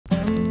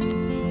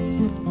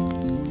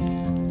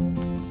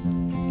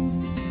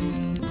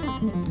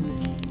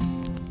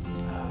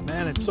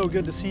So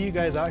good to see you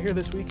guys out here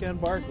this weekend,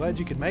 Bart. Glad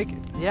you could make it.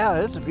 Yeah,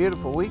 it's a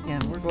beautiful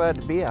weekend. We're glad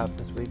to be out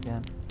this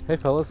weekend. Hey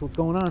fellas, what's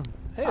going on?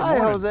 Hey, Hi,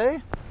 morning.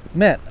 Jose.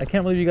 Matt, I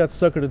can't believe you got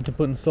suckered into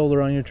putting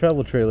solar on your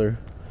travel trailer.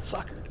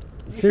 Suckered.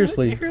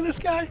 Seriously. You hear this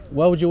guy?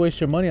 Why would you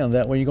waste your money on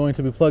that when you're going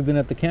to be plugged in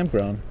at the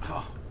campground?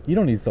 Oh, You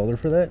don't need solar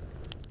for that.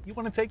 you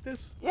want to take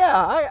this?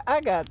 Yeah,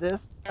 I got this.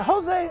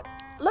 Jose,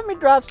 let me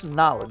drop some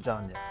knowledge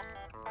on you.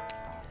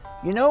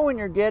 You know when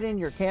you're getting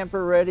your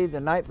camper ready the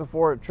night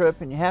before a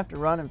trip and you have to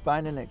run and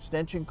find an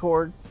extension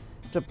cord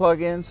to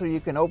plug in so you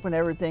can open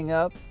everything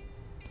up?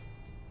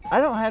 I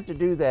don't have to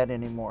do that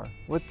anymore.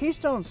 With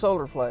Keystone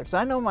SolarFlex,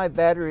 I know my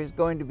battery is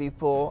going to be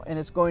full and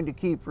it's going to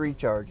keep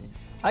recharging.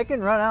 I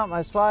can run out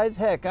my slides,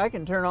 heck, I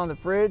can turn on the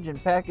fridge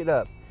and pack it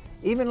up.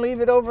 Even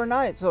leave it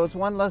overnight so it's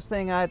one less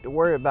thing I have to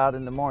worry about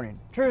in the morning.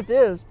 Truth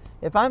is,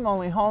 if I'm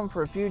only home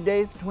for a few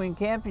days between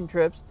camping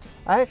trips,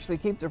 I actually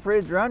keep the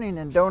fridge running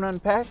and don't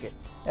unpack it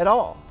at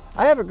all.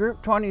 I have a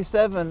Group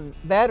 27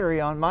 battery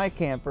on my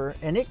camper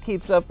and it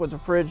keeps up with the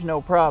fridge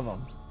no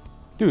problems.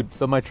 Dude,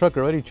 but my truck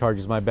already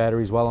charges my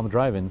batteries while I'm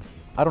driving.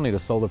 I don't need a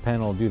solar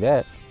panel to do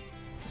that.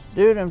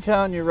 Dude, I'm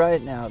telling you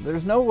right now,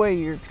 there's no way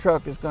your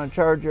truck is going to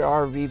charge your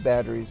RV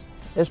batteries,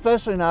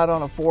 especially not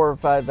on a 4 or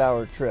 5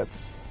 hour trip.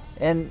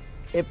 And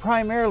it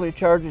primarily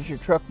charges your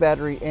truck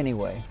battery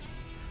anyway.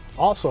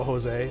 Also,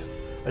 Jose,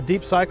 a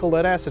deep cycle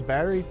lead acid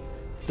battery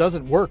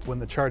doesn't work when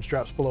the charge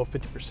drops below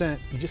 50%.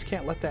 You just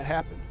can't let that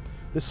happen.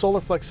 This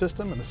SolarFlex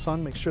system and the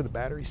sun makes sure the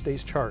battery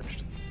stays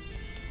charged.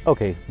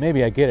 Okay,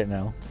 maybe I get it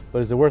now,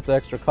 but is it worth the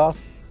extra cost?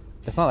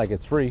 It's not like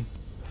it's free.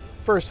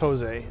 First,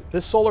 Jose,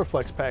 this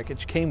SolarFlex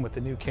package came with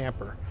the new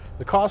camper.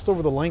 The cost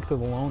over the length of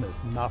the loan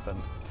is nothing.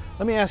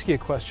 Let me ask you a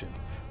question.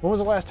 When was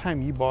the last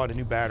time you bought a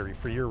new battery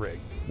for your rig?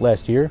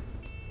 Last year?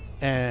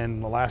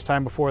 And the last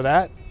time before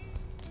that?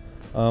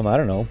 I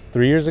don't know,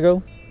 3 years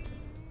ago?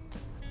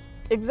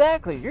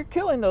 Exactly, you're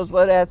killing those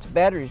lead acid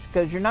batteries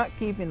because you're not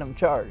keeping them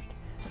charged.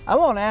 I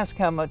won't ask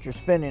how much you're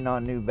spending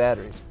on new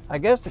batteries. I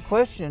guess the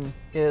question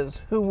is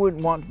who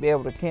wouldn't want to be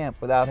able to camp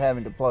without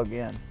having to plug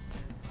in?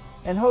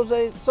 And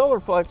Jose,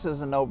 SolarFlex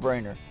is a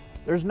no-brainer.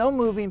 There's no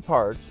moving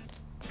parts.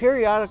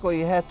 Periodically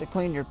you have to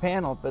clean your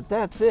panel, but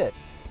that's it.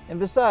 And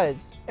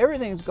besides,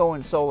 everything's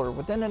going solar.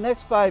 Within the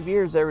next 5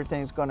 years,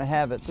 everything's going to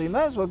have it, so you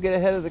might as well get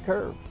ahead of the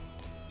curve.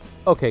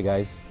 Okay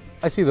guys,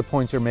 I see the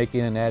points you're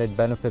making and added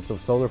benefits of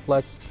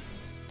SolarFlex.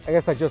 I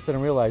guess I just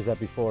didn't realize that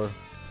before.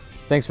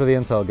 Thanks for the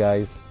intel,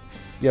 guys.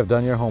 You have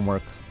done your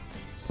homework.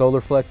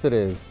 SolarFlex it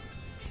is.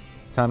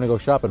 Time to go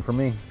shopping for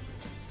me.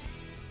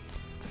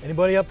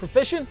 Anybody up for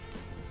fishing?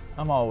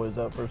 I'm always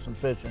up for some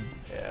fishing.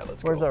 Yeah,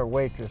 let's Where's go. our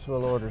waitress?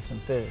 We'll order some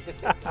fish.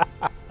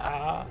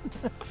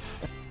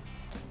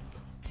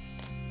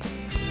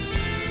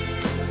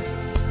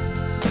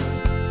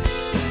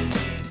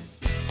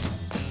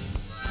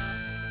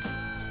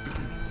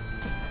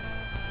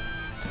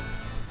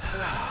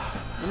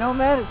 You know,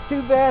 Matt, it's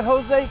too bad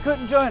Jose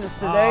couldn't join us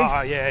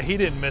today. Yeah, he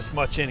didn't miss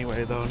much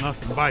anyway, though.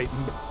 Nothing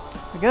biting.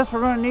 I guess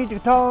we're going to need to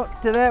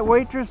talk to that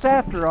waitress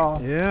after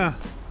all. Yeah.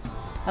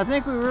 I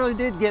think we really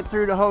did get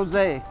through to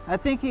Jose. I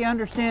think he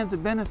understands the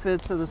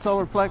benefits of the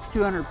SolarFlex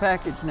 200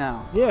 package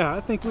now. Yeah,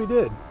 I think we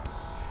did.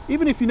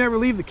 Even if you never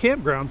leave the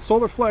campground,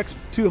 SolarFlex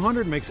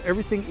 200 makes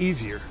everything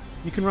easier.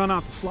 You can run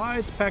out the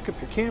slides, pack up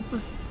your camper,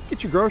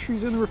 get your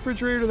groceries in the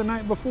refrigerator the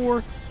night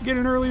before, get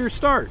an earlier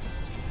start.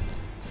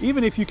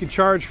 Even if you can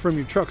charge from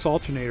your truck's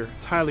alternator,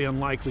 it's highly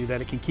unlikely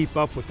that it can keep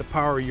up with the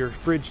power your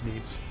fridge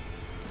needs.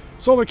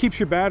 Solar keeps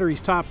your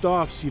batteries topped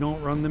off so you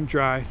don't run them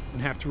dry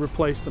and have to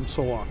replace them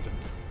so often.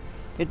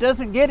 It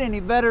doesn't get any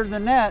better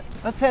than that.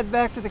 Let's head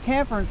back to the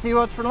camper and see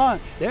what's for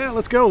lunch. Yeah,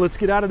 let's go. Let's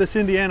get out of this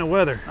Indiana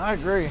weather. I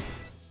agree.